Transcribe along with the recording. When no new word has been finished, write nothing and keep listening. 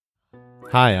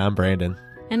Hi, I'm Brandon.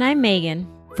 And I'm Megan.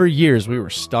 For years, we were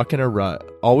stuck in a rut,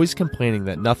 always complaining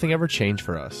that nothing ever changed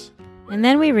for us. And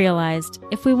then we realized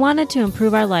if we wanted to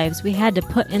improve our lives, we had to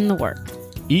put in the work.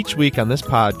 Each week on this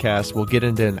podcast, we'll get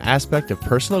into an aspect of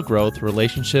personal growth,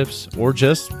 relationships, or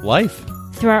just life.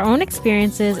 Through our own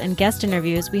experiences and guest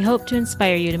interviews, we hope to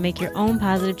inspire you to make your own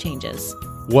positive changes.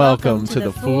 Welcome to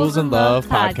the Fools in Love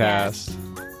podcast.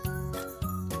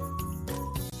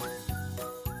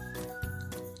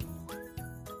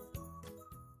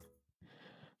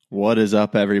 What is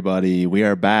up, everybody? We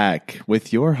are back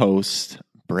with your host,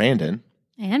 Brandon.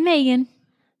 And Megan.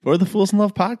 For the Fools in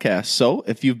Love podcast. So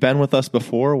if you've been with us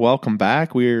before, welcome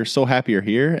back. We're so happy you're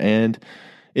here. And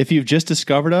if you've just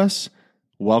discovered us,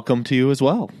 welcome to you as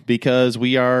well, because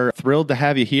we are thrilled to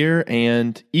have you here.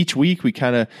 And each week we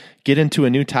kind of get into a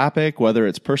new topic, whether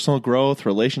it's personal growth,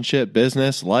 relationship,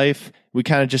 business, life. We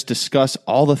kind of just discuss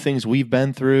all the things we've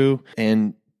been through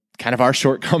and kind of our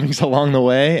shortcomings along the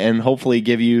way, and hopefully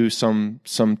give you some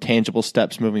tangible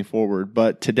steps moving forward.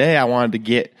 But today I wanted to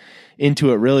get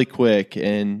into it really quick,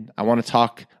 and I want to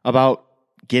talk about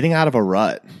getting out of a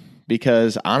rut,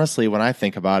 because honestly, when I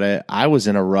think about it, I was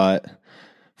in a rut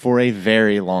for a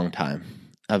very long time.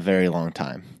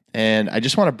 And I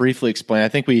just want to briefly explain. I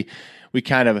think we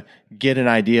kind of get an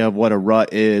idea of what a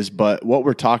rut is, but what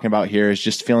we're talking about here is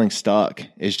just feeling stuck,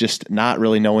 is just not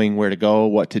really knowing where to go,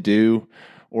 what to do,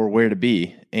 or where to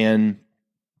be. And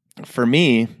for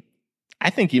me, I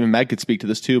think even Meg could speak to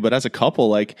this too, but as a couple,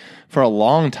 like for a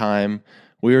long time,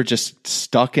 we were just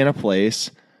stuck in a place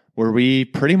where we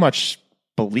pretty much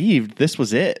believed this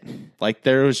was it. Like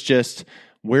there was just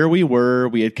where we were.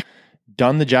 We had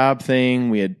done the job thing.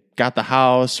 We had got the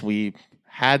house. We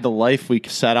had the life we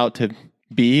set out to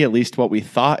be, at least what we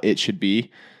thought it should be.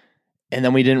 And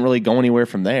then we didn't really go anywhere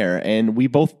from there. And we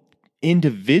both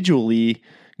individually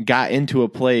got into a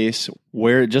place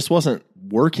where it just wasn't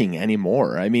working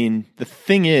anymore. I mean, the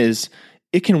thing is,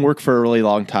 it can work for a really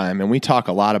long time. And we talk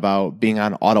a lot about being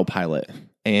on autopilot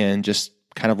and just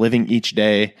kind of living each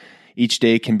day. Each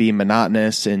day can be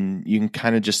monotonous, and you can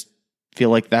kind of just feel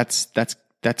like that's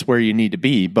where you need to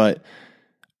be. But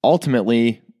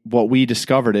ultimately, what we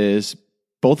discovered is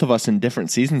both of us in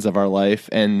different seasons of our life,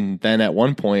 and then at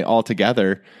one point all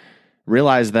together,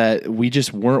 realized that we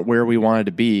just weren't where we wanted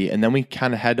to be. And then we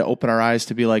kind of had to open our eyes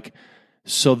to be like,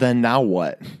 so then now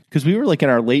what? Because we were like in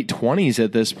our late 20s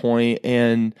at this point,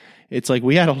 and it's like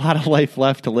we had a lot of life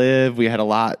left to live. We had a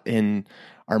lot in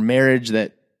our marriage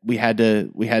that we had to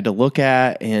look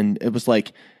at, and it was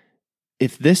like,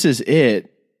 if this is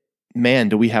it, man,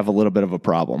 do we have a little bit of a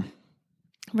problem?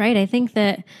 Right. I think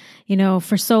that,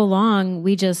 for so long,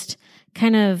 we just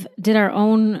kind of did our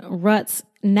own ruts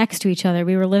next to each other.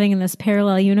 We were living in this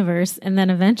parallel universe, and then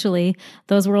eventually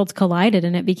those worlds collided,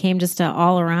 and it became just an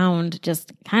all around,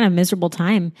 just kind of miserable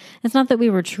time. It's not that we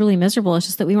were truly miserable. It's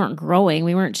just that we weren't growing.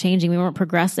 We weren't changing. We weren't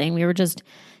progressing. We were just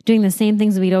doing the same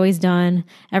things we'd always done.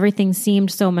 Everything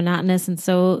seemed so monotonous and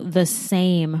so the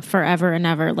same forever and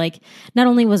ever. Like, not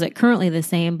only was it currently the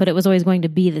same, but it was always going to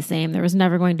be the same. There was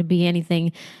never going to be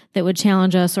anything that would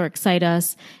challenge us or excite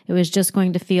us. It was just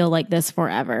going to feel like this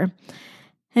forever.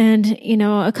 And,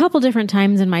 a couple different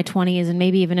times in my 20s and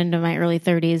maybe even into my early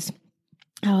 30s,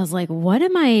 I was like, what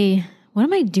am I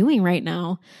doing right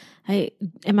now? Do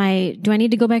I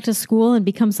need to go back to school and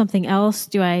become something else?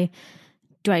 Do I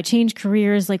change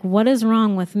careers? Like, what is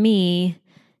wrong with me?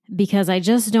 Because I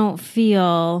just don't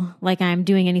feel like I'm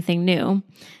doing anything new.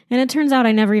 And it turns out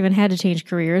I never even had to change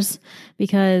careers,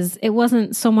 because it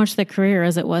wasn't so much the career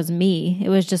as it was me. It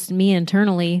was just me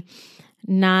internally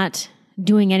not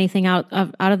doing anything out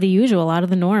of the usual, out of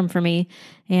the norm for me.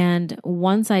 And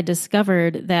once I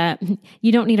discovered that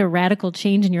you don't need a radical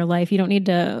change in your life, you don't need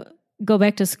to go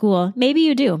back to school. Maybe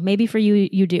you do. Maybe for you,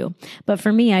 you do. But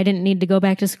for me, I didn't need to go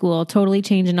back to school, totally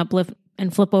change and uplift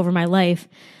and flip over my life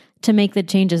to make the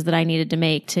changes that I needed to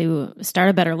make to start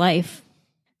a better life.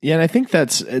 Yeah, and I think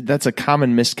that's a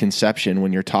common misconception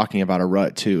when you're talking about a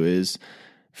rut too, is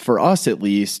for us at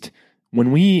least,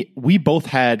 when we both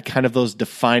had kind of those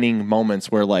defining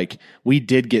moments where like we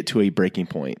did get to a breaking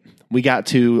point. We got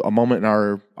to a moment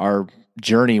in our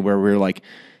journey where we were like,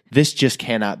 this just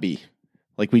cannot be.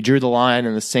 Like, we drew the line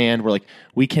in the sand. We're like,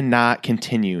 we cannot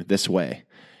continue this way.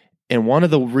 And one of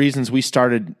the reasons we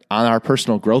started on our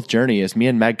personal growth journey is me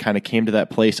and Meg kind of came to that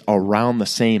place around the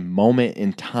same moment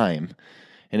in time.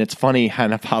 And it's funny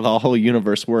kind of how the whole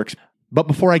universe works. But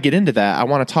before I get into that, I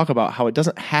want to talk about how it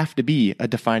doesn't have to be a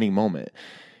defining moment.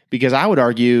 Because I would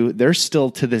argue there's still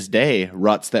to this day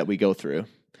ruts that we go through.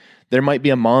 There might be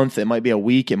a month, it might be a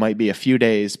week, it might be a few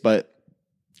days, but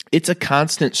it's a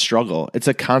constant struggle. It's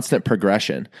a constant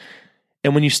progression.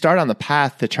 And when you start on the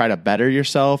path to try to better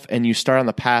yourself and you start on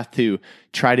the path to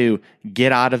try to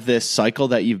get out of this cycle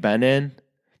that you've been in,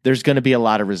 there's going to be a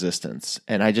lot of resistance.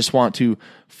 And I just want to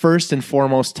first and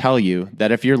foremost tell you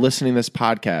that if you're listening to this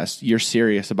podcast, you're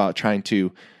serious about trying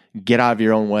to get out of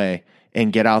your own way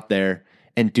and get out there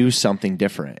and do something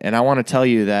different. And I want to tell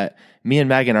you that me and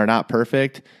Megan are not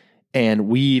perfect, and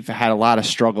we've had a lot of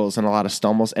struggles and a lot of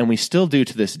stumbles, and we still do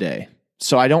to this day.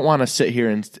 So I don't want to sit here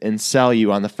and sell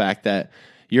you on the fact that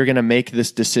you're going to make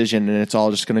this decision and it's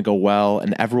all just going to go well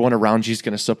and everyone around you is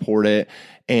going to support it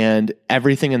and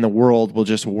everything in the world will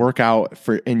just work out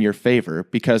in your favor,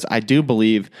 because I do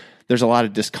believe there's a lot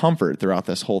of discomfort throughout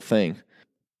this whole thing.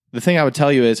 The thing I would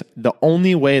tell you is the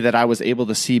only way that I was able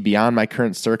to see beyond my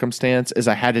current circumstance is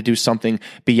I had to do something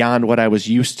beyond what I was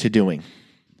used to doing.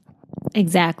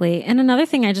 Exactly. And another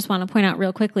thing I just want to point out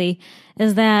real quickly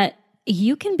is that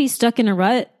you can be stuck in a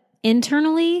rut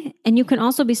internally, and you can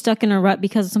also be stuck in a rut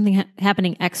because of something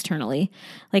happening externally.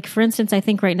 Like, for instance, I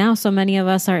think right now, so many of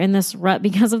us are in this rut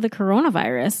because of the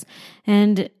coronavirus,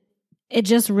 and it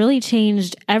just really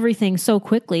changed everything so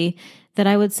quickly that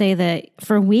I would say that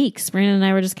for weeks, Brandon and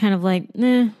I were just kind of like,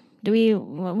 what do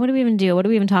we even do? What do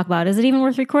we even talk about? Is it even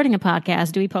worth recording a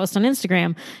podcast? Do we post on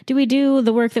Instagram? Do we do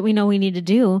the work that we know we need to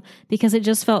do? Because it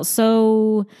just felt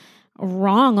so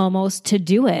wrong almost to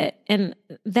do it. And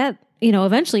that,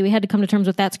 eventually we had to come to terms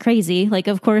with that's crazy. Like,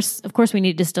 of course we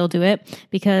need to still do it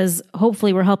because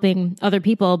hopefully we're helping other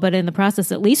people, but in the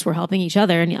process, at least we're helping each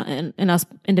other and us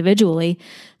individually.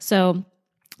 So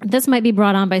this might be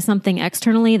brought on by something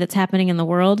externally that's happening in the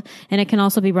world, and it can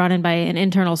also be brought in by an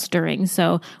internal stirring.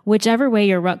 So whichever way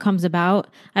your rut comes about,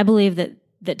 I believe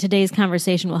that today's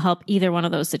conversation will help either one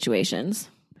of those situations.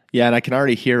 Yeah, and I can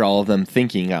already hear all of them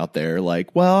thinking out there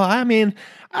like, well, I mean,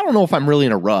 I don't know if I'm really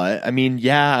in a rut. I mean,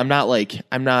 yeah, I'm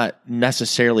not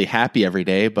necessarily happy every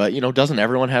day, but, doesn't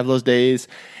everyone have those days?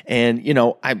 And,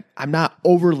 I'm not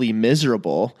overly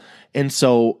miserable. And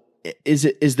so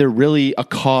is there really a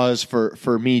cause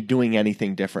for me doing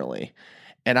anything differently?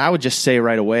 And I would just say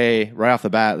right off the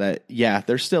bat that, yeah,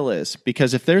 there still is.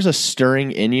 Because if there's a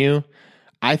stirring in you,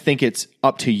 I think it's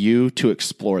up to you to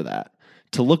explore that,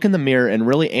 to look in the mirror and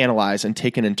really analyze and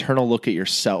take an internal look at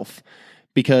yourself.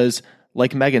 Because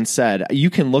like Megan said, you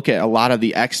can look at a lot of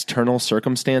the external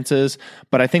circumstances,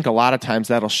 but I think a lot of times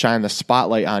that'll shine the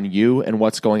spotlight on you and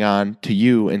what's going on to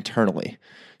you internally.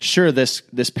 Sure, this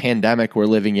pandemic we're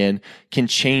living in can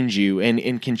change you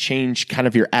and can change kind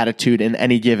of your attitude in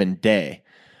any given day.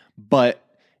 But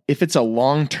if it's a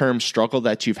long-term struggle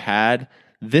that you've had,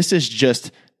 this is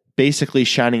just basically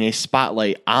shining a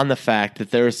spotlight on the fact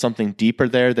that there is something deeper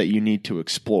there that you need to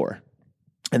explore.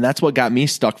 And that's what got me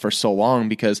stuck for so long,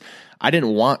 because I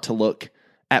didn't want to look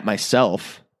at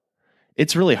myself.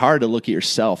 It's really hard to look at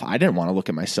yourself. I didn't want to look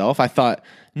at myself. I thought,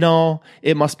 no,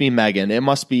 it must be Megan. It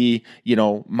must be,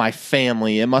 my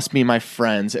family. It must be my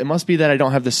friends. It must be that I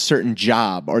don't have this certain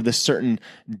job or this certain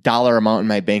dollar amount in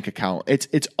my bank account.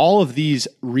 It's all of these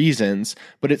reasons,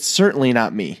 but it's certainly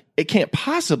not me. It can't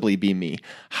possibly be me.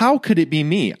 How could it be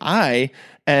me? I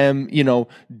am,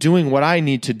 doing what I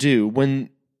need to do, when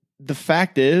the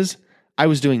fact is I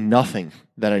was doing nothing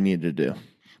that I needed to do.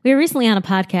 We were recently on a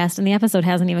podcast, and the episode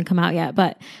hasn't even come out yet,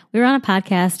 but we were on a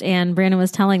podcast and Brandon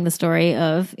was telling the story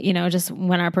of, just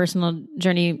when our personal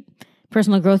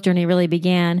growth journey really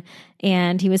began.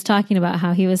 And he was talking about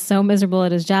how he was so miserable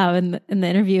at his job. And the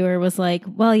interviewer was like,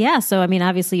 well, yeah. So, I mean,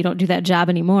 obviously you don't do that job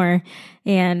anymore.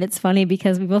 And it's funny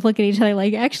because we both look at each other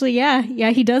like, actually, yeah,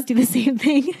 he does do the same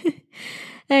thing.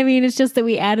 I mean, it's just that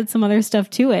we added some other stuff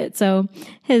to it. So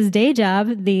his day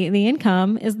job, the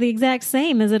income is the exact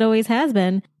same as it always has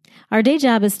been. Our day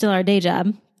job is still our day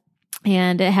job,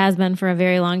 and it has been for a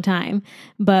very long time.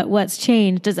 But what's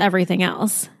changed is everything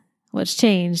else. What's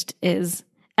changed is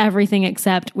everything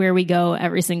except where we go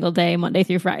every single day, Monday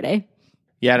through Friday.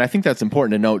 Yeah, and I think that's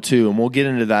important to note too, and we'll get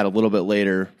into that a little bit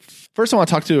later. First, I want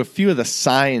to talk to a few of the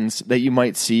signs that you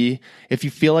might see if you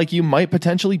feel like you might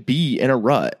potentially be in a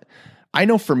rut. I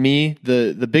know for me,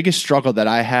 the biggest struggle that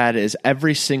I had is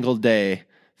every single day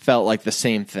felt like the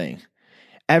same thing.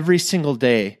 Every single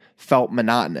day felt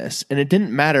monotonous, and it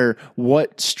didn't matter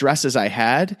what stresses I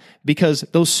had, because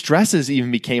those stresses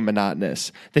even became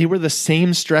monotonous. They were the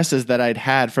same stresses that I'd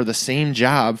had for the same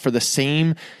job, for the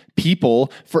same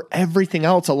people, for everything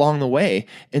else along the way.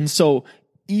 And so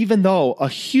even though a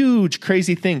huge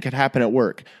crazy thing could happen at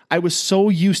work, I was so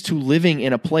used to living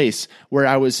in a place where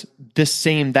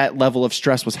that level of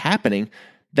stress was happening,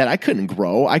 that I couldn't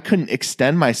grow. I couldn't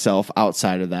extend myself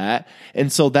outside of that.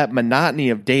 And so that monotony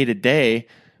of day to day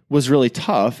was really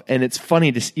tough. And it's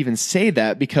funny to even say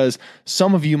that because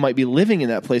some of you might be living in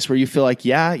that place where you feel like,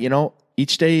 yeah,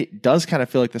 each day does kind of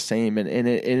feel like the same and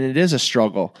it is a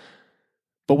struggle.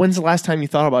 But when's the last time you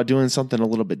thought about doing something a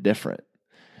little bit different?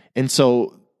 And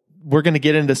so we're going to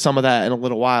get into some of that in a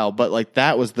little while, but like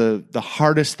that was the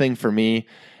hardest thing for me.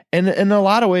 And in a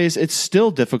lot of ways, it's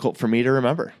still difficult for me to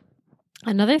remember.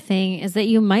 Another thing is that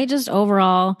you might just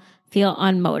overall feel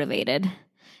unmotivated.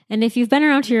 And if you've been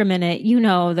around here a minute, you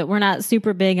know that we're not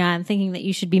super big on thinking that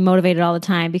you should be motivated all the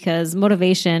time because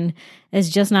motivation is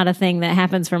just not a thing that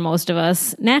happens for most of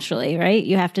us naturally, right?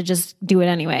 You have to just do it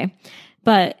anyway.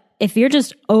 But if your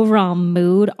just overall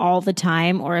mood all the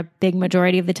time or a big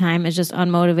majority of the time is just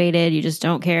unmotivated, you just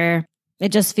don't care, it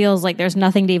just feels like there's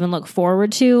nothing to even look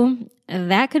forward to,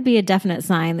 that could be a definite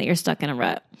sign that you're stuck in a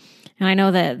rut. And I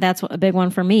know that that's a big one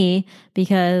for me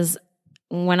because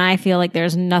when I feel like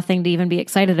there's nothing to even be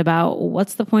excited about,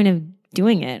 what's the point of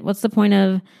doing it? What's the point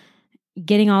of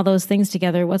getting all those things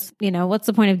together? What's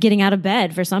the point of getting out of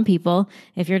bed for some people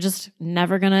if you're just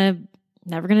never going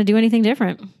to do anything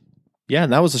different? Yeah,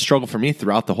 and that was a struggle for me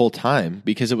throughout the whole time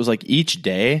because it was like each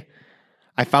day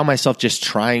I found myself just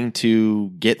trying to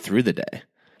get through the day.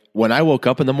 When I woke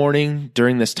up in the morning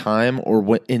during this time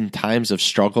or in times of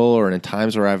struggle or in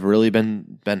times where I've really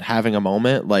been having a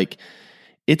moment, like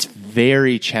it's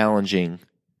very challenging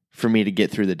for me to get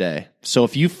through the day. So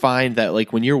if you find that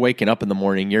like when you're waking up in the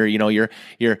morning,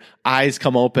 your eyes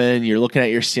come open, you're looking at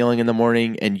your ceiling in the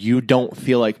morning and you don't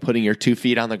feel like putting your 2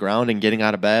 feet on the ground and getting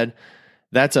out of bed,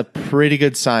 that's a pretty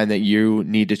good sign that you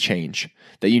need to change,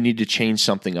 that you need to change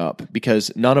something up because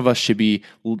none of us should be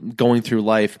going through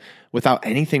life without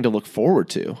anything to look forward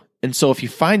to. And so if you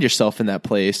find yourself in that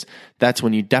place, that's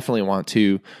when you definitely want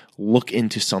to look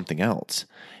into something else.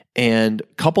 And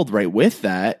coupled right with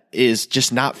that is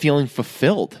just not feeling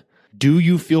fulfilled. Do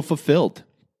you feel fulfilled?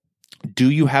 Do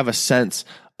you have a sense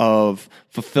of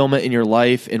fulfillment in your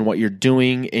life, in what you're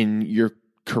doing, in your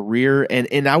career?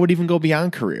 And I would even go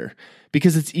beyond career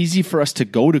because it's easy for us to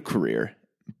go to career,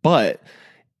 but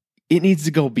it needs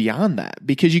to go beyond that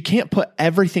because you can't put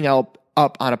everything up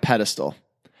on a pedestal.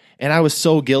 And I was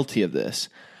so guilty of this.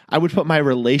 I would put my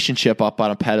relationship up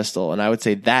on a pedestal and I would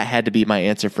say that had to be my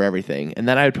answer for everything. And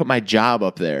then I would put my job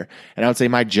up there and I would say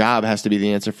my job has to be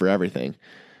the answer for everything.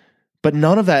 But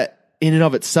none of that in and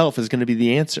of itself is going to be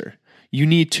the answer. You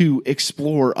need to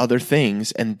explore other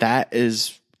things. And that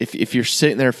is, if you're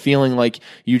sitting there feeling like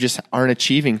you just aren't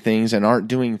achieving things and aren't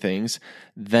doing things,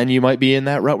 then you might be in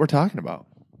that rut we're talking about.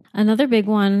 Another big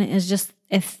one is just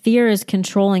if fear is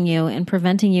controlling you and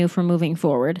preventing you from moving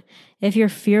forward. If you're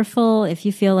fearful, if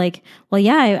you feel like, well,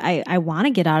 yeah, I want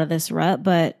to get out of this rut,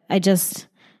 but I just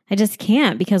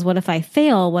can't because what if I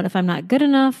fail? What if I'm not good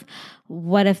enough?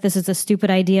 What if this is a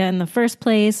stupid idea in the first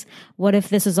place? What if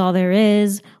this is all there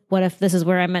is? What if this is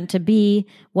where I'm meant to be?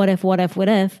 What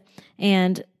if?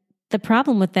 And the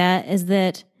problem with that is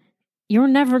that you're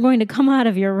never going to come out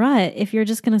of your rut if you're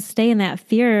just going to stay in that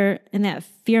fear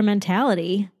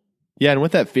mentality. Yeah, and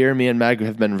with that fear, me and Meg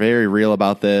have been very real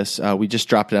about this. We just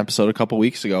dropped an episode a couple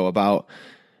weeks ago about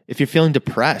if you're feeling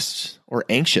depressed or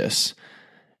anxious.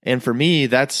 And for me,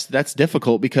 that's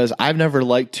difficult because I've never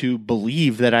liked to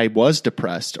believe that I was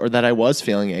depressed or that I was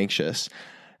feeling anxious.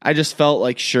 I just felt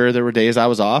like, sure, there were days I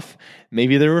was off.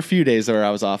 Maybe there were a few days where I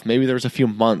was off. Maybe there was a few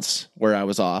months where I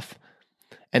was off.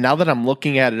 And now that I'm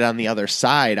looking at it on the other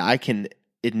side, I can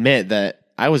admit that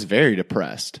I was very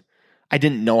depressed. I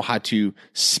didn't know how to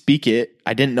speak it.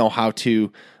 I didn't know how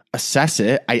to assess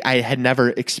it. I had never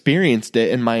experienced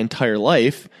it in my entire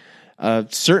life.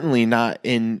 Certainly not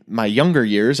in my younger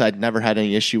years. I'd never had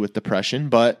any issue with depression.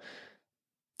 But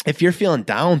if you're feeling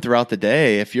down throughout the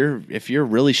day, if you're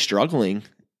really struggling,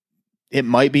 it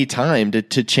might be time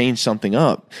to change something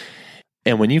up.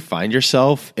 And when you find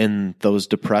yourself in those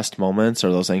depressed moments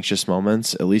or those anxious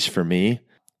moments, at least for me,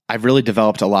 I've really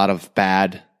developed a lot of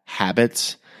bad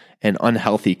habits and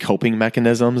unhealthy coping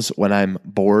mechanisms when I'm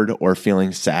bored or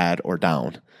feeling sad or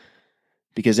down.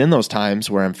 Because in those times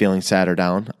where I'm feeling sad or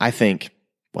down, I think,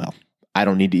 well, I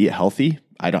don't need to eat healthy.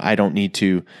 I don't need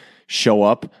to show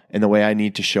up in the way I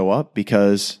need to show up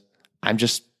because I'm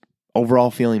just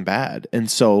overall feeling bad. And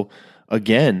so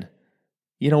again,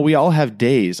 we all have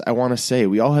days, I want to say,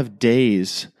 we all have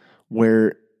days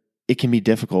where it can be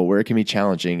difficult, where it can be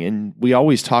challenging. And we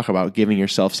always talk about giving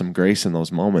yourself some grace in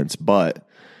those moments. But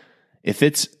if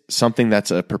it's something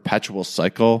that's a perpetual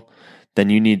cycle,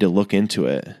 then you need to look into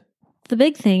it. The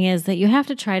big thing is that you have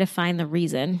to try to find the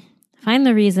reason. Find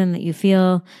the reason that you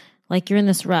feel like you're in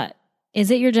this rut.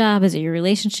 Is it your job? Is it your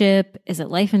relationship? Is it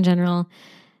life in general?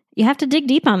 You have to dig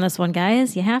deep on this one,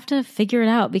 guys. You have to figure it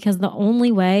out, because the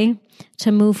only way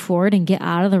to move forward and get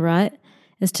out of the rut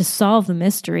is to solve the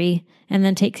mystery and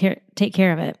then take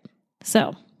care of it.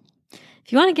 So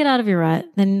if you want to get out of your rut,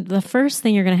 then the first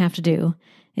thing you're going to have to do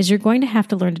is you're going to have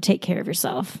to learn to take care of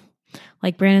yourself.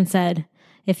 Like Brandon said,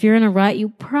 if you're in a rut, you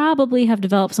probably have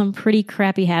developed some pretty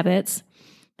crappy habits.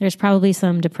 There's probably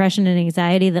some depression and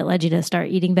anxiety that led you to start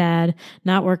eating bad,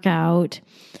 not work out,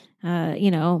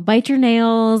 bite your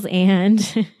nails,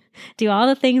 and do all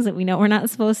the things that we know we're not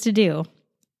supposed to do.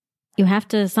 You have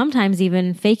to sometimes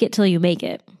even fake it till you make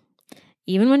it.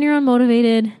 Even when you're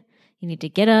unmotivated, you need to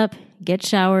get up, get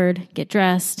showered, get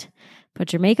dressed,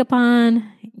 put your makeup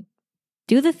on,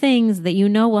 do the things that you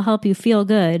know will help you feel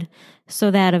good so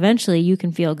that eventually you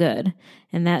can feel good.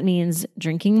 And that means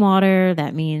drinking water.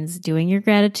 That means doing your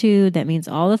gratitude. That means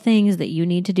all the things that you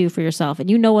need to do for yourself. And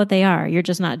you know what they are. You're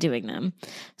just not doing them.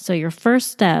 So your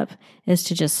first step is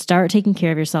to just start taking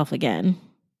care of yourself again.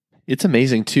 It's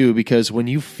amazing too, because when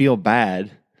you feel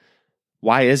bad,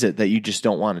 why is it that you just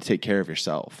don't want to take care of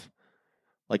yourself?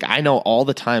 Like, I know all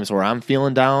the times where I'm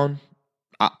feeling down,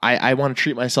 I want to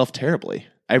treat myself terribly.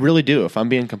 I really do. If I'm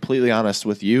being completely honest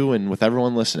with you and with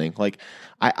everyone listening, like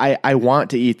I want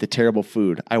to eat the terrible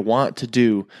food. I want to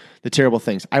do the terrible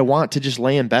things. I want to just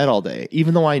lay in bed all day,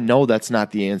 even though I know that's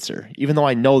not the answer, even though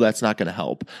I know that's not going to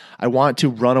help. I want to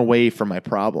run away from my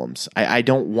problems. I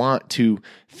don't want to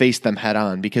face them head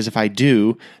on, because if I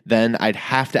do, then I'd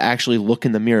have to actually look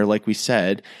in the mirror, like we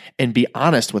said, and be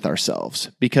honest with ourselves.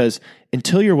 Because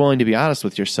until you're willing to be honest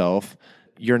with yourself,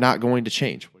 you're not going to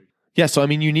change. Yeah, so I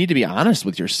mean, you need to be honest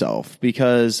with yourself,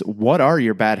 because what are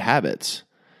your bad habits?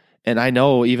 And I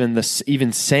know even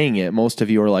saying it, most of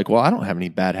you are like, well, I don't have any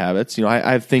bad habits.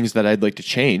 I have things that I'd like to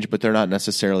change, but they're not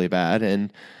necessarily bad.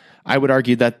 And I would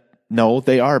argue that no,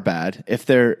 they are bad. If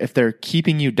they're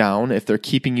keeping you down, if they're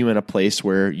keeping you in a place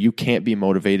where you can't be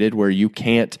motivated, where you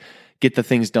can't get the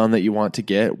things done that you want to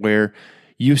get, where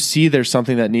you see there's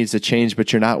something that needs to change,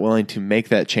 but you're not willing to make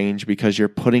that change because you're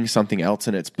putting something else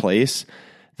in its place,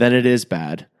 then it is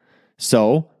bad.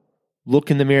 So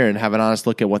look in the mirror and have an honest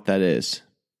look at what that is.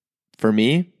 For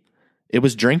me, it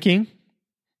was drinking.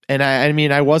 And I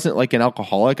mean, I wasn't like an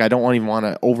alcoholic. I don't even want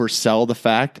to oversell the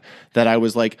fact that I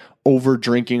was like over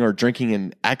drinking or drinking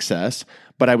in excess,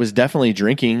 but I was definitely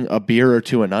drinking a beer or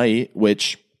two a night,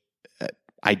 which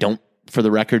I don't, for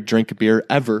the record, drink a beer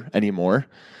ever anymore,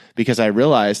 because I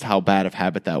realized how bad of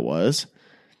habit that was.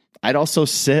 I'd also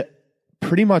sit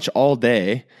pretty much all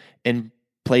day and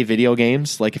play video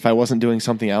games. Like, if I wasn't doing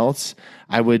something else,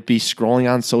 I would be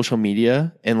scrolling on social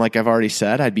media. And like I've already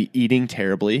said, I'd be eating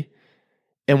terribly.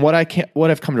 And what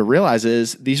I've come to realize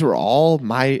is these were all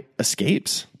my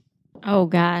escapes. Oh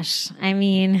gosh. I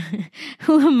mean,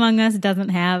 who among us doesn't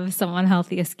have some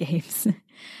unhealthy escapes?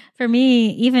 For me,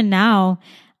 even now,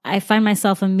 I find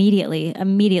myself immediately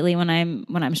when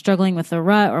I'm struggling with the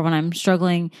rut, or when I'm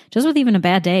struggling just with even a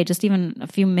bad day, just even a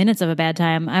few minutes of a bad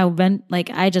time,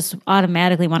 I just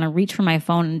automatically want to reach for my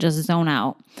phone and just zone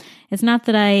out. It's not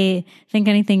that I think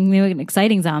anything new and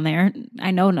exciting's on there.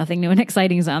 I know nothing new and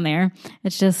exciting's on there.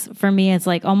 It's just, for me, it's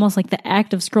like almost like the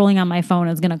act of scrolling on my phone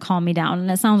is going to calm me down. And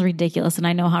it sounds ridiculous, and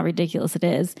I know how ridiculous it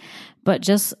is. But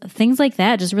just things like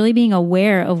that, just really being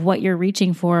aware of what you're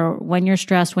reaching for when you're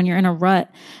stressed, when you're in a rut,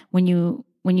 when you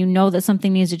know that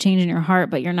something needs to change in your heart,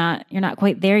 but you're not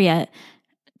quite there yet.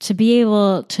 To be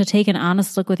able to take an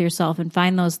honest look with yourself and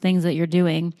find those things that you're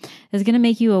doing is going to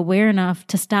make you aware enough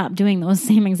to stop doing those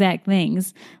same exact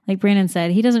things. Like Brandon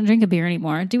said, he doesn't drink a beer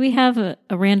anymore. Do we have a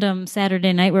random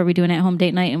Saturday night where we do an at-home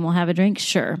date night and we'll have a drink?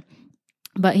 Sure.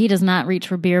 But he does not reach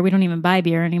for beer. We don't even buy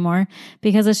beer anymore,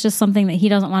 because it's just something that he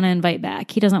doesn't want to invite back.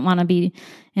 He doesn't want to be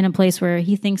in a place where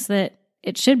he thinks that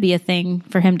it should be a thing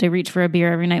for him to reach for a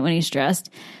beer every night when he's stressed.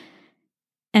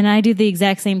 And I do the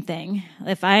exact same thing.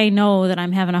 If I know that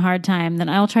I'm having a hard time, then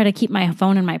I'll try to keep my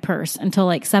phone in my purse until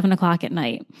like 7:00 at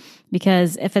night.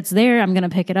 Because if it's there, I'm going to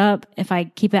pick it up. If I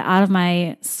keep it out of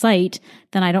my sight,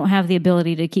 then I don't have the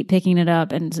ability to keep picking it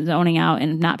up and zoning out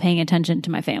and not paying attention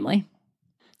to my family.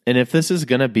 And if this is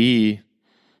going to be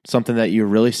something that you're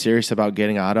really serious about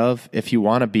getting out of, if you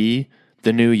want to be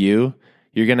the new you,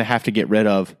 you're going to have to get rid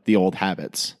of the old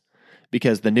habits.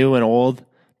 Because the new and old,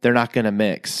 they're not going to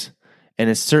mix. And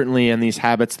it's certainly in these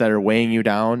habits that are weighing you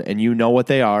down, and you know what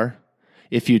they are.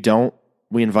 If you don't,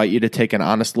 we invite you to take an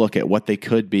honest look at what they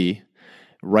could be,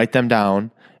 write them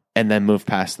down, and then move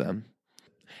past them.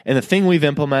 And the thing we've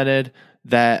implemented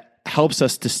that helps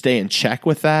us to stay in check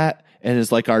with that, and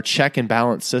is like our check and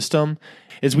balance system,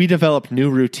 is we develop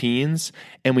new routines,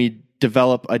 and we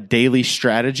develop a daily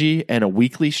strategy and a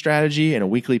weekly strategy and a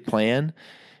weekly plan.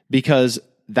 Because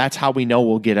that's how we know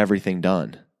we'll get everything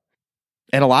done.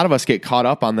 And a lot of us get caught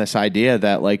up on this idea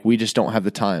that like we just don't have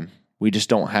the time. We just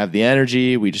don't have the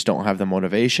energy. We just don't have the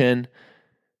motivation.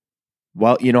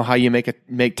 Well, you know how you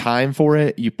make time for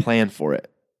it? You plan for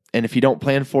it. And if you don't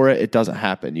plan for it, it doesn't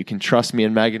happen. You can trust me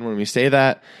and Megan when we say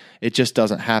that. It just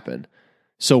doesn't happen.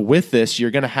 So with this,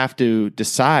 you're going to have to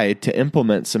decide to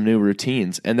implement some new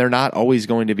routines, and they're not always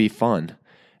going to be fun,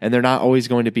 and they're not always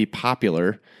going to be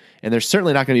popular, and they're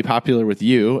certainly not going to be popular with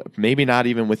you, maybe not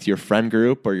even with your friend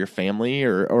group or your family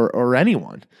or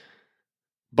anyone.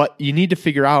 But you need to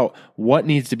figure out what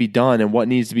needs to be done and what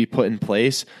needs to be put in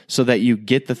place so that you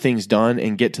get the things done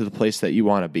and get to the place that you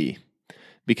want to be.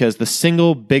 Because the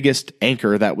single biggest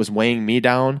anchor that was weighing me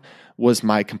down was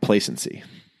my complacency.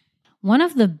 One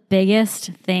of the biggest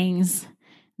things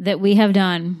that we have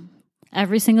done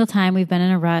every single time we've been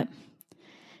in a rut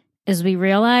is we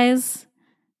realize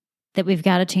that we've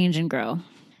got to change and grow.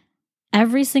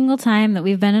 Every single time that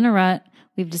we've been in a rut,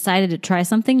 we've decided to try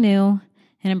something new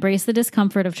and embrace the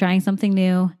discomfort of trying something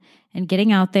new and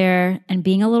getting out there and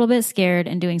being a little bit scared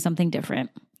and doing something different.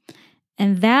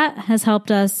 And that has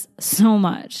helped us so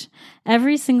much.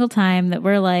 Every single time that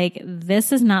we're like,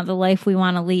 this is not the life we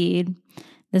want to lead.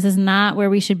 This is not where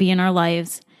we should be in our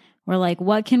lives. We're like,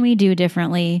 what can we do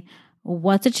differently?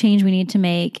 What's a change we need to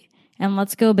make? And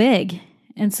let's go big.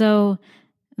 And so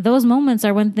those moments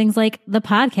are when things like the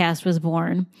podcast was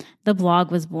born, the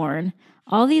blog was born,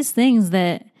 all these things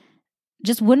that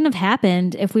just wouldn't have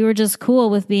happened if we were just cool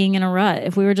with being in a rut,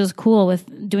 if we were just cool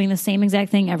with doing the same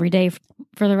exact thing every day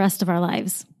for the rest of our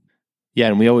lives. Yeah,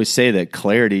 and we always say that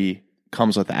clarity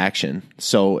comes with action.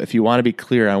 So if you want to be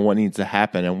clear on what needs to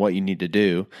happen and what you need to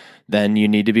do, then you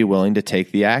need to be willing to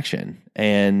take the action.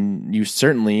 And you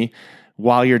certainly,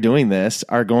 while you're doing this,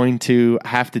 are going to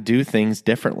have to do things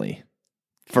differently.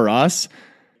 For us,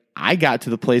 I got to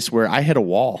the place where I hit a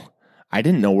wall. I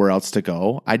didn't know where else to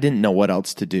go. I didn't know what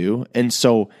else to do. And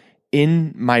so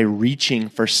in my reaching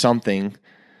for something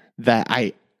that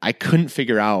I couldn't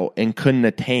figure out and couldn't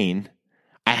attain,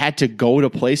 I had to go to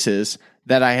places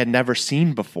that I had never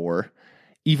seen before,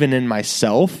 even in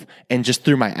myself and just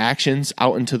through my actions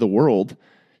out into the world,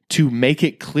 to make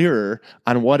it clearer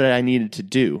on what I needed to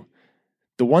do.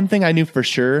 The one thing I knew for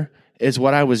sure is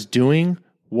what I was doing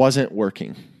wasn't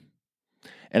working.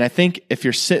 And I think if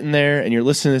you're sitting there and you're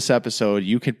listening to this episode,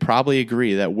 you could probably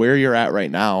agree that where you're at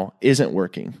right now isn't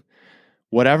working.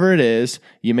 Whatever it is,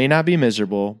 you may not be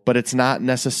miserable, but it's not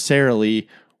necessarily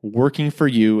working for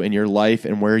you in your life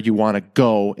and where you want to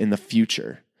go in the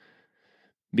future.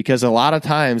 Because a lot of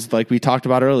times, like we talked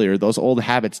about earlier, those old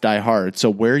habits die hard. So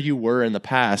where you were in the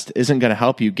past isn't going to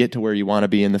help you get to where you want to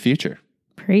be in the future.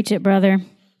 Preach it, brother.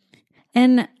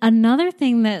 And another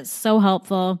thing that's so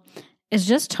helpful is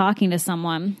just talking to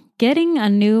someone. Getting a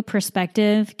new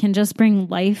perspective can just bring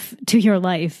life to your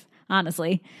life,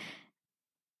 honestly.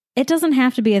 It doesn't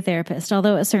have to be a therapist,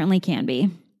 although it certainly can be.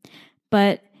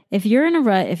 But if you're in a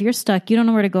rut, if you're stuck, you don't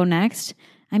know where to go next,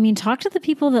 talk to the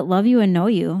people that love you and know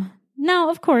you. Now,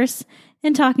 of course,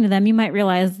 in talking to them, you might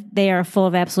realize they are full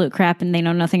of absolute crap and they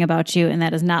know nothing about you, and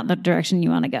that is not the direction you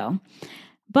want to go.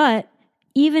 But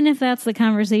even if that's the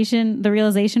conversation, the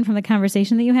realization from the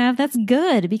conversation that you have, that's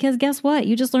good, because guess what?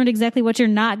 You just learned exactly what you're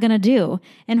not going to do.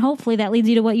 And hopefully that leads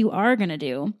you to what you are going to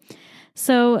do.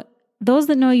 So those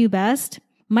that know you best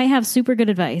might have super good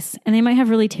advice, and they might have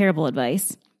really terrible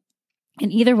advice.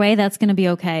 And either way, that's going to be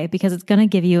okay, because it's going to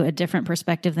give you a different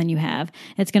perspective than you have.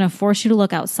 It's going to force you to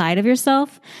look outside of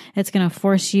yourself. It's going to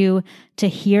force you to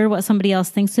hear what somebody else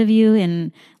thinks of you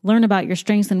and learn about your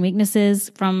strengths and weaknesses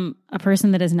from a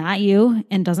person that is not you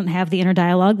and doesn't have the inner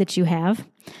dialogue that you have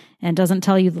and doesn't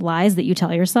tell you the lies that you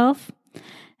tell yourself.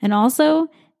 And also,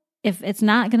 if it's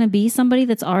not going to be somebody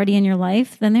that's already in your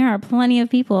life, then there are plenty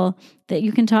of people that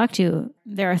you can talk to.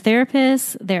 There are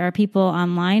therapists, there are people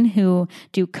online who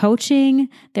do coaching.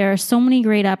 There are so many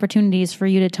great opportunities for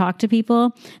you to talk to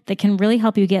people that can really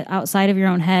help you get outside of your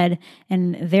own head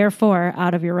and therefore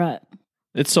out of your rut.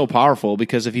 It's so powerful,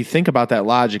 because if you think about that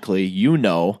logically, you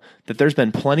know that there's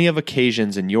been plenty of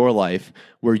occasions in your life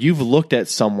where you've looked at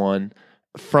someone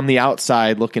from the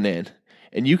outside looking in,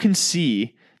 and you can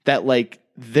see that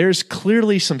there's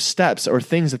clearly some steps or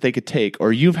things that they could take,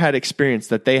 or you've had experience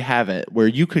that they haven't, where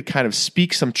you could kind of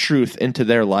speak some truth into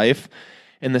their life.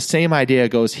 And the same idea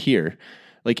goes here.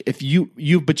 If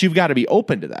but you've got to be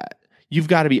open to that. You've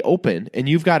got to be open, and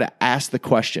you've got to ask the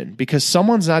question, because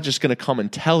someone's not just going to come and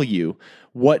tell you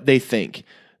what they think.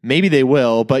 Maybe they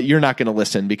will, but you're not going to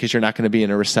listen because you're not going to be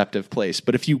in a receptive place.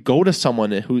 But if you go to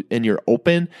someone and you're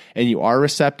open and you are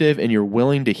receptive and you're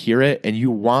willing to hear it and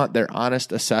you want their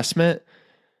honest assessment,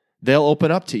 they'll open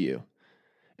up to you.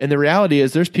 And the reality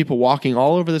is there's people walking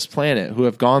all over this planet who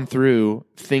have gone through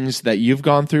things that you've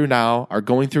gone through now, are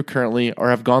going through currently,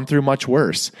 or have gone through much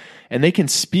worse. And they can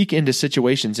speak into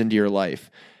situations into your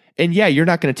life. And yeah, you're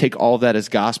not going to take all of that as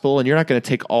gospel, and you're not going to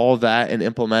take all of that and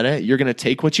implement it. You're going to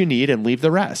take what you need and leave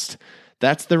the rest.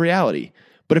 That's the reality.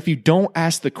 But if you don't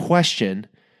ask the question,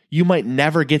 you might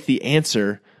never get the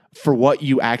answer for what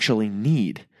you actually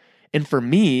need. And for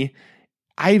me,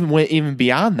 I even went even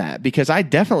beyond that, because I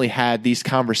definitely had these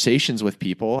conversations with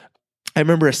people. I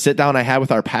remember a sit down I had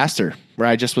with our pastor where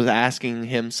I just was asking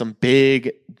him some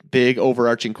big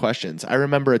overarching questions. I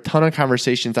remember a ton of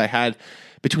conversations I had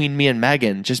between me and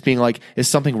Megan, just being like, is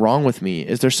something wrong with me?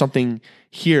 Is there something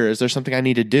here? Is there something I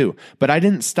need to do? But I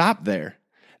didn't stop there.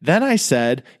 Then I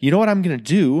said, you know what I'm going to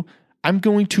do? I'm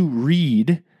going to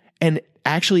read and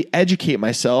actually educate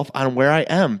myself on where I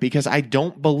am, because I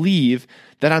don't believe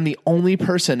that I'm the only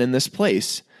person in this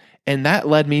place. And that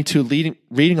led me to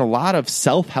reading a lot of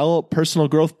self-help, personal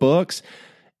growth books.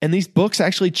 And these books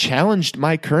actually challenged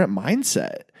my current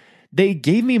mindset. They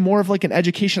gave me more of like an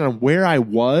education on where I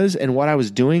was and what I was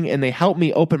doing, and they helped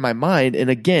me open my mind. And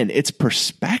again, it's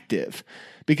perspective,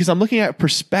 because I'm looking at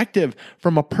perspective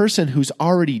from a person who's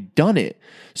already done it.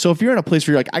 So if you're in a place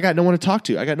where you're like, I got no one to talk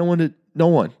to, I got no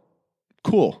one.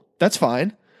 Cool. That's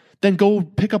fine. Then go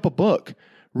pick up a book,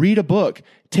 read a book,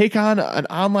 take on an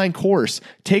online course,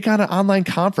 take on an online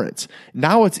conference.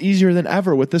 Now it's easier than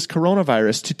ever with this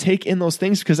coronavirus to take in those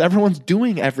things because everyone's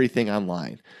doing everything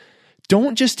online.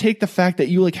 Don't just take the fact that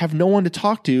you like have no one to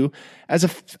talk to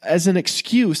as an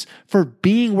excuse for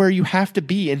being where you have to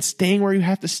be and staying where you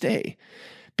have to stay.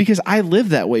 Because I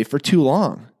lived that way for too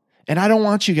long. And I don't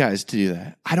want you guys to do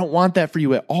that. I don't want that for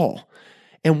you at all.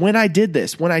 And when I did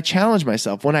this, when I challenged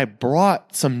myself, when I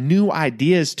brought some new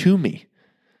ideas to me,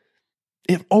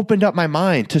 it opened up my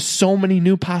mind to so many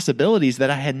new possibilities that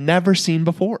I had never seen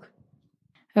before.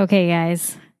 Okay,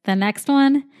 guys. The next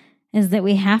one is that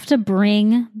we have to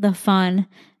bring the fun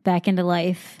back into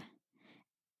life.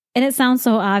 And it sounds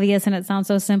so obvious and it sounds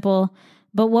so simple,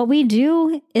 but what we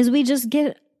do is we just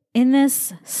get in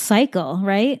this cycle,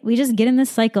 right? We just get in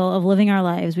this cycle of living our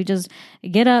lives. We just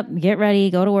get up, get ready,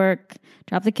 go to work,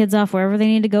 drop the kids off wherever they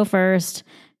need to go first,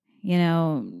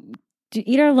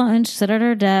 eat our lunch, sit at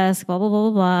our desk, blah, blah, blah,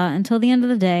 blah, blah, until the end of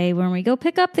the day when we go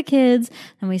pick up the kids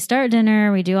and we start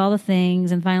dinner, we do all the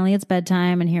things, and finally it's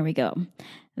bedtime, and here we go.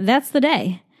 That's the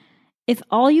day. If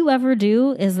all you ever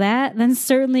do is that, then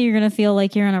certainly you're going to feel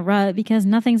like you're in a rut because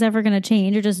nothing's ever going to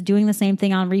change. You're just doing the same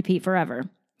thing on repeat forever.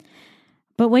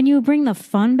 But when you bring the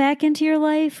fun back into your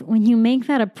life, when you make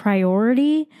that a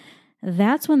priority,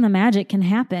 that's when the magic can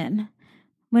happen.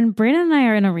 When Brandon and I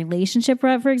are in a relationship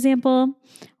rut, for example,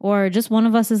 or just one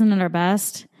of us isn't at our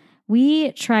best,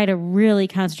 we try to really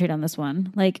concentrate on this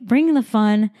one. Like bringing the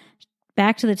fun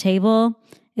back to the table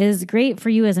is great for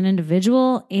you as an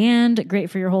individual and great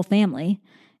for your whole family.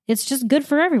 It's just good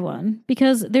for everyone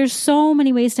because there's so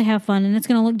many ways to have fun and it's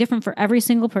going to look different for every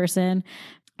single person.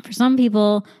 For some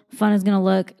people, fun is going to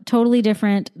look totally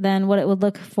different than what it would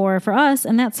look for us,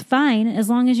 and that's fine. As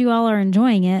long as you all are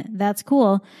enjoying it, that's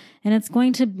cool. And it's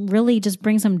going to really just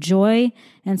bring some joy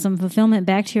and some fulfillment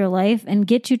back to your life and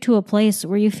get you to a place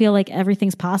where you feel like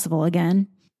everything's possible again.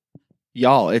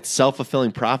 Y'all, it's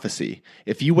self-fulfilling prophecy.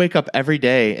 If you wake up every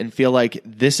day and feel like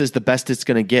this is the best it's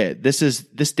going to get, this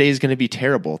day is going to be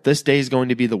terrible, this day is going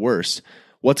to be the worst,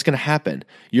 what's going to happen?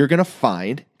 You're going to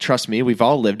find, trust me, we've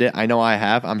all lived it. I know I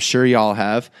have. I'm sure y'all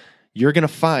have. You're going to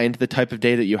find the type of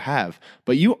day that you have.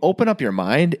 But you open up your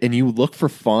mind and you look for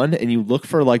fun and you look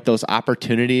for like those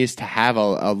opportunities to have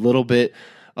a little bit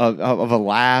of a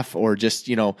laugh or just,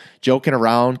 joking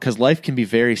around, because life can be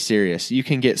very serious. You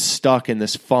can get stuck in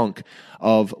this funk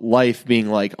of life being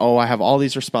like, oh, I have all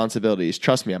these responsibilities.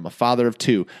 Trust me, I'm a father of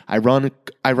 2. I run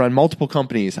multiple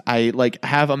companies. I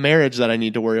have a marriage that I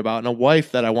need to worry about and a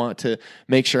wife that I want to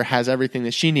make sure has everything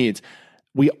that she needs.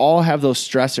 We all have those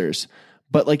stressors.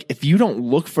 But if you don't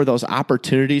look for those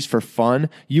opportunities for fun,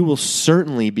 you will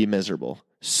certainly be miserable.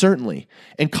 Certainly.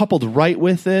 And coupled right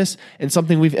with this, and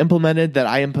something we've implemented that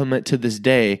I implement to this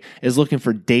day, is looking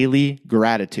for daily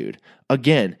gratitude.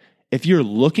 Again, if you're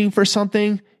looking for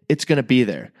something, it's going to be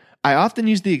there. I often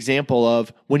use the example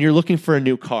of when you're looking for a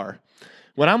new car.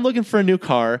 When I'm looking for a new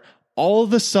car, all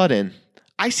of a sudden,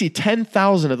 I see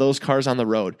 10,000 of those cars on the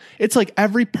road. It's like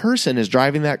every person is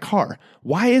driving that car.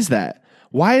 Why is that?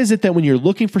 Why is it that when you're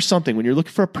looking for something, when you're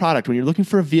looking for a product, when you're looking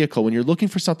for a vehicle, when you're looking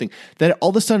for something, that it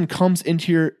all of a sudden comes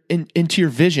into your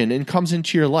vision and comes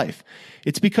into your life?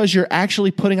 It's because you're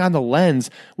actually putting on the lens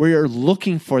where you're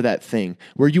looking for that thing,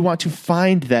 where you want to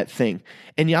find that thing.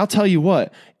 And I'll tell you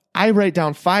what, I write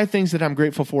down 5 things that I'm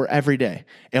grateful for every day.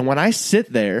 And when I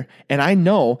sit there and I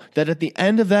know that at the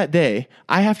end of that day,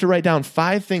 I have to write down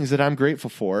 5 things that I'm grateful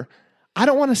for, I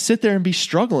don't want to sit there and be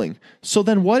struggling. So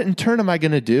then what in turn am I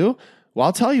going to do? Well,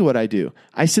 I'll tell you what I do.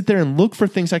 I sit there and look for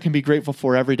things I can be grateful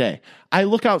for every day. I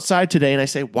look outside today and I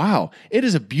say, wow, it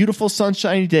is a beautiful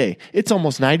sunshiny day. It's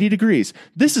almost 90 degrees.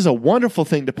 This is a wonderful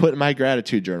thing to put in my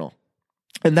gratitude journal.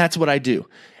 And that's what I do.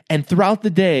 And throughout the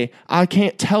day, I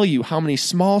can't tell you how many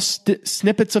small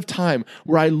snippets of time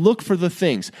where I look for the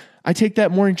things. I take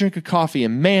that morning drink of coffee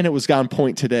and man, it was on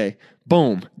point today.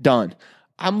 Boom, done.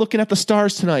 I'm looking at the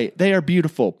stars tonight. They are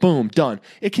beautiful. Boom, done.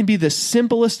 It can be the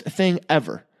simplest thing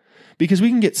ever because we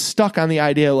can get stuck on the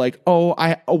idea like,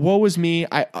 woe is me.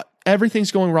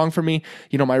 Everything's going wrong for me.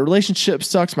 My relationship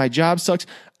sucks. My job sucks.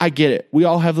 I get it. We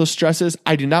all have those stresses.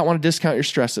 I do not want to discount your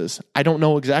stresses. I don't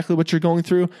know exactly what you're going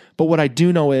through, but what I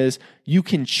do know is you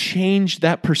can change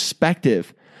that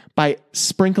perspective by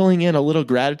sprinkling in a little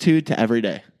gratitude to every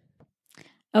day.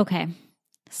 Okay.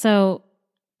 So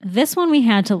this one we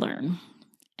had to learn,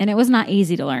 and it was not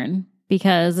easy to learn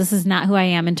because this is not who I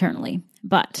am internally,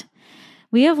 but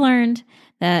we have learned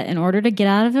that in order to get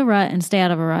out of a rut and stay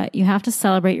out of a rut, you have to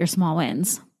celebrate your small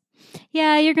wins.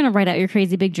 Yeah, you're going to write out your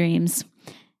crazy big dreams,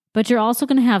 but you're also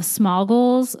going to have small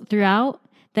goals throughout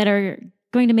that are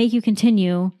going to make you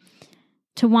continue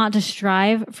to want to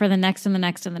strive for the next and the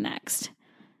next and the next.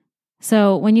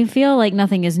 So when you feel like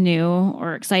nothing is new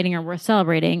or exciting or worth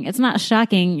celebrating, it's not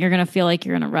shocking you're going to feel like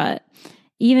you're in a rut.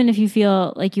 Even if you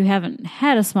feel like you haven't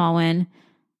had a small win,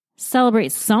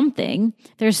 celebrate something.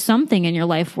 There's something in your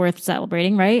life worth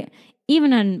celebrating, right?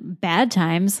 Even in bad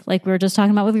times, like we were just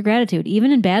talking about with your gratitude,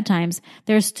 even in bad times,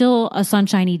 there's still a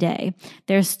sunshiny day.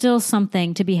 There's still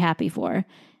something to be happy for.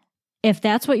 If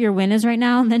that's what your win is right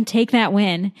now, then take that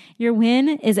win. Your win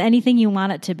is anything you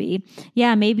want it to be.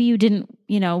 Yeah, maybe you didn't,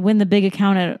 win the big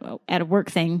account at a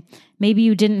work thing. Maybe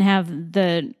you didn't have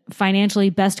the financially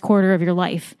best quarter of your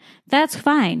life. That's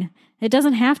fine. It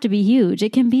doesn't have to be huge.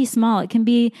 It can be small. It can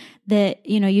be that,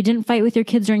 you didn't fight with your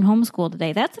kids during homeschool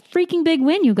today. That's a freaking big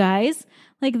win, you guys.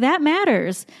 Like that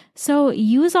matters. So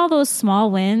use all those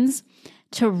small wins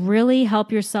to really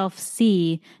help yourself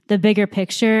see the bigger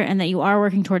picture and that you are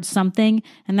working towards something.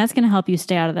 And that's going to help you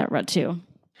stay out of that rut too.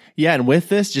 Yeah. And with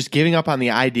this, just giving up on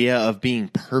the idea of being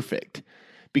perfect.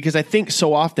 Because I think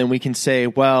so often we can say,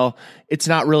 well, it's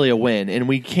not really a win, and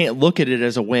we can't look at it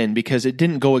as a win because it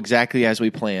didn't go exactly as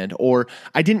we planned, or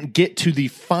I didn't get to the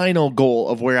final goal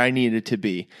of where I needed to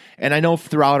be. And I know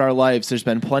throughout our lives, there's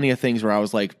been plenty of things where I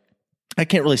was like, I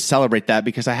can't really celebrate that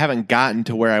because I haven't gotten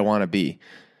to where I want to be.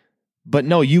 But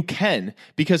no, you can,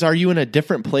 because are you in a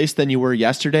different place than you were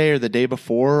yesterday or the day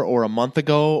before or a month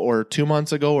ago or 2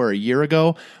 months ago or a year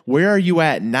ago? Where are you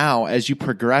at now as you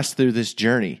progress through this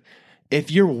journey? If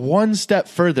you're one step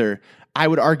further, I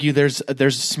would argue there's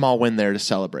a small win there to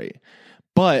celebrate.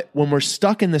 But when we're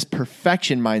stuck in this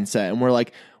perfection mindset and we're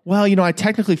like, well, I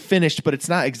technically finished, but it's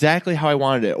not exactly how I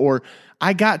wanted it. Or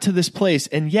I got to this place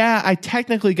and yeah, I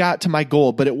technically got to my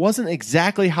goal, but it wasn't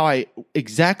exactly how I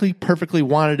exactly perfectly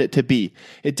wanted it to be.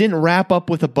 It didn't wrap up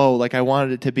with a bow like I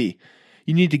wanted it to be.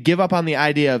 You need to give up on the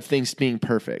idea of things being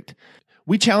perfect.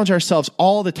 We challenge ourselves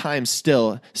all the time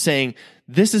still saying,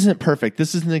 this isn't perfect.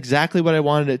 This isn't exactly what I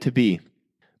wanted it to be.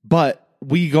 But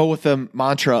we go with the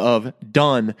mantra of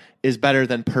done is better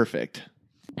than perfect.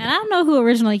 And I don't know who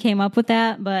originally came up with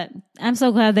that, but I'm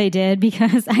so glad they did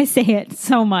because I say it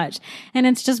so much. And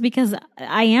it's just because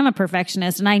I am a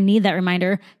perfectionist and I need that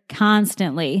reminder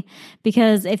constantly.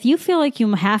 Because if you feel like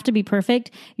you have to be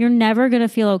perfect, you're never going to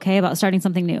feel okay about starting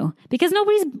something new because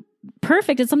nobody's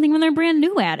perfect at something when they're brand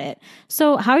new at it.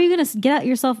 So how are you going to get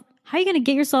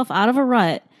yourself out of a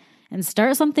rut and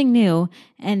start something new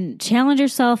and challenge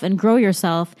yourself and grow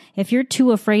yourself if you're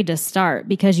too afraid to start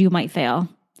because you might fail?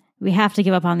 We have to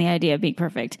give up on the idea of being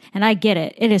perfect. And I get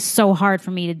it. It is so hard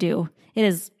for me to do. It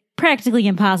is practically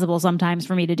impossible sometimes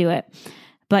for me to do it.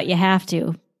 But you have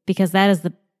to, because that is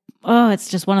it's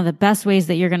just one of the best ways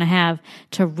that you're going to have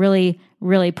to really,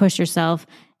 really push yourself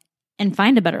and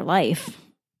find a better life.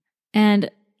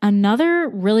 And another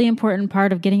really important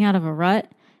part of getting out of a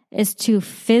rut is to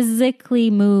physically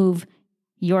move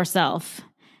yourself.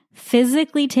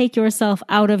 Physically take yourself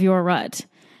out of your rut.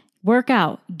 Work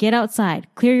out, get outside,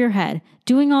 clear your head.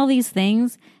 Doing all these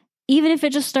things, even if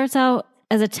it just starts out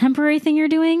as a temporary thing you're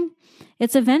doing,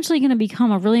 it's eventually going to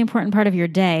become a really important part of your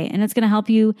day, and it's going to help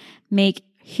you make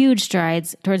huge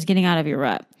strides towards getting out of your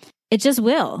rut. It just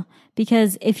will,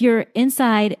 because if you're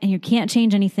inside and you can't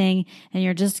change anything and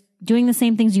you're just doing the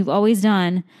same things you've always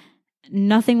done,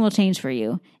 nothing will change for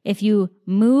you. If you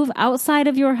move outside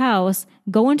of your house,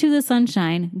 go into the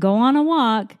sunshine, go on a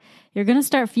walk, you're going to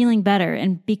start feeling better.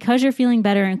 And because you're feeling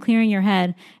better and clearing your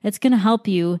head, it's going to help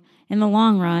you in the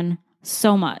long run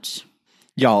so much.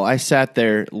 Y'all, I sat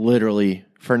there literally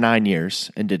for 9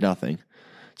 years and did nothing.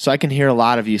 So I can hear a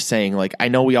lot of you saying, like, I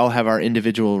know we all have our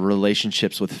individual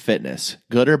relationships with fitness,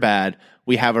 good or bad.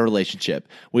 We have a relationship.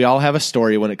 We all have a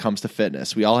story when it comes to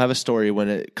fitness. We all have a story when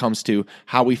it comes to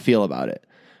how we feel about it.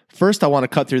 First, I want to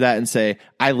cut through that and say,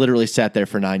 I literally sat there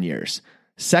for 9 years.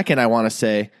 Second, I want to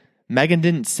say, Megan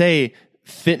didn't say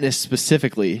fitness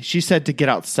specifically. She said to get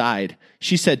outside.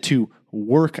 She said to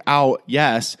work out,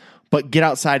 yes, but get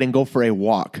outside and go for a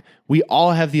walk. We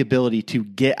all have the ability to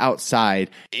get outside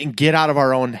and get out of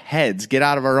our own heads, get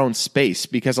out of our own space,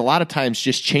 because a lot of times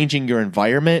just changing your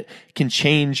environment can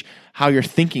change how you're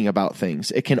thinking about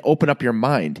things. It can open up your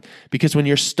mind, because when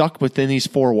you're stuck within these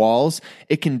four walls,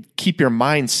 it can keep your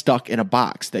mind stuck in a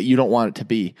box that you don't want it to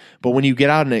be. But when you get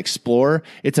out and explore,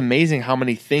 it's amazing how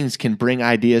many things can bring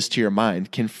ideas to your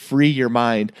mind, can free your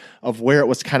mind of where it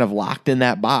was kind of locked in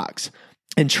that box.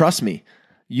 And trust me,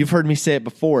 you've heard me say it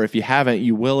before. If you haven't,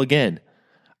 you will again.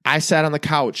 I sat on the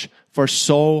couch for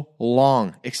so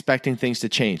long expecting things to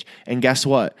change. And guess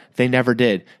what? They never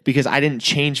did, because I didn't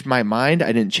change my mind.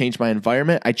 I didn't change my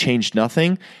environment. I changed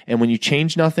nothing. And when you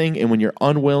change nothing, and when you're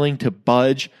unwilling to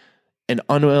budge and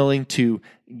unwilling to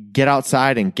get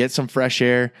outside and get some fresh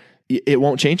air, it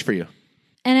won't change for you.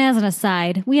 And as an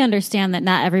aside, we understand that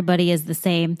not everybody is the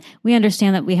same. We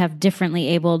understand that we have differently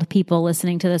abled people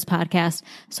listening to this podcast.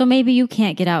 So maybe you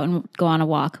can't get out and go on a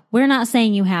walk. We're not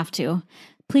saying you have to.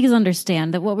 Please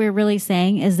understand that what we're really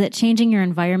saying is that changing your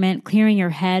environment, clearing your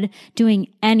head,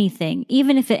 doing anything,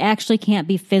 even if it actually can't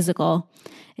be physical,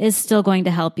 is still going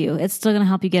to help you. It's still going to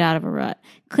help you get out of a rut.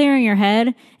 Clearing your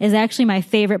head is actually my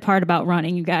favorite part about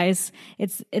running, you guys.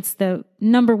 It's the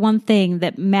number one thing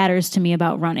that matters to me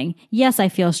about running. Yes, I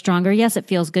feel stronger. Yes, it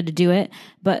feels good to do it.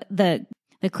 But the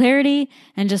clarity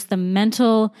and just the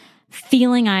mental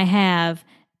feeling I have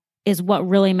is what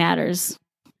really matters.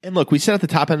 And look, we said at the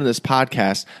top end of this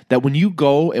podcast that when you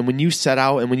go and when you set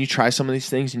out and when you try some of these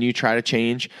things and you try to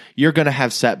change, you're going to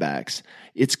have setbacks.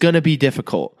 It's going to be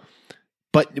difficult.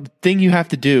 But the thing you have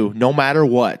to do, no matter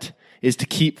what, is to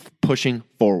keep pushing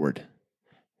forward.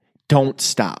 Don't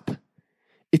stop.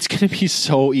 It's going to be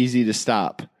so easy to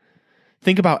stop.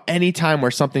 Think about any time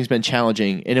where something's been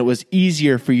challenging and it was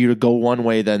easier for you to go one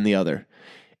way than the other.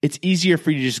 It's easier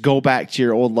for you to just go back to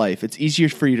your old life. It's easier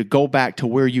for you to go back to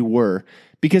where you were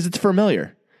because it's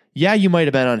familiar. Yeah, you might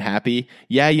have been unhappy.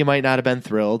 Yeah, you might not have been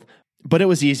thrilled, but it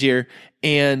was easier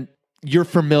and you're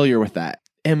familiar with that.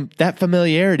 And that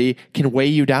familiarity can weigh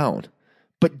you down,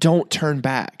 but don't turn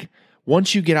back.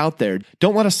 Once you get out there,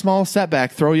 don't let a small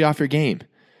setback throw you off your game.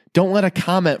 Don't let a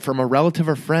comment from a relative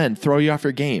or friend throw you off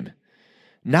your game.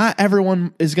 Not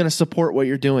everyone is going to support what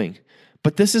you're doing,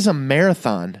 but this is a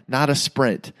marathon, not a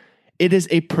sprint. It is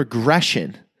a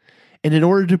progression. And in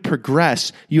order to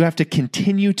progress, you have to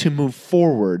continue to move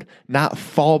forward, not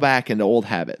fall back into old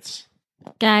habits.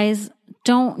 Guys,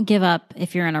 don't give up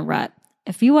if you're in a rut.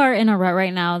 If you are in a rut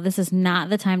right now, this is not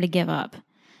the time to give up.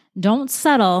 Don't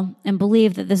settle and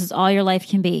believe that this is all your life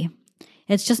can be.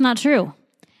 It's just not true.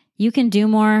 You can do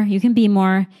more. You can be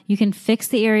more. You can fix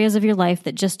the areas of your life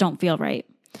that just don't feel right.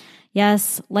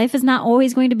 Yes, life is not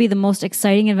always going to be the most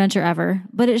exciting adventure ever,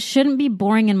 but it shouldn't be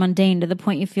boring and mundane to the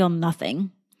point you feel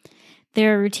nothing.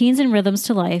 There are routines and rhythms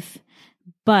to life,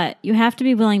 but you have to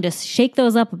be willing to shake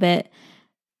those up a bit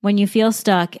when you feel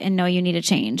stuck and know you need a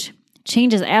change.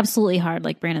 Change is absolutely hard,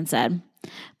 like Brandon said,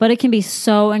 but it can be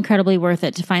so incredibly worth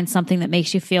it to find something that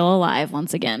makes you feel alive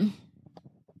once again.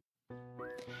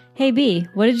 Hey B,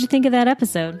 what did you think of that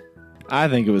episode? I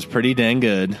think it was pretty dang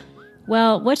good.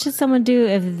 Well, what should someone do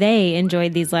if they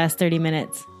enjoyed these last 30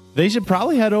 minutes? They should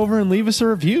probably head over and leave us a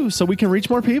review so we can reach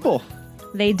more people.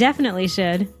 They definitely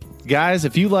should. Guys,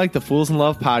 if you like the Fools in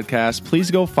Love podcast,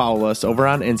 please go follow us over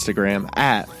on Instagram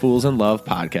at Fools in Love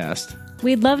Podcast.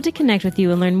 We'd love to connect with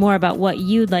you and learn more about what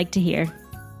you'd like to hear.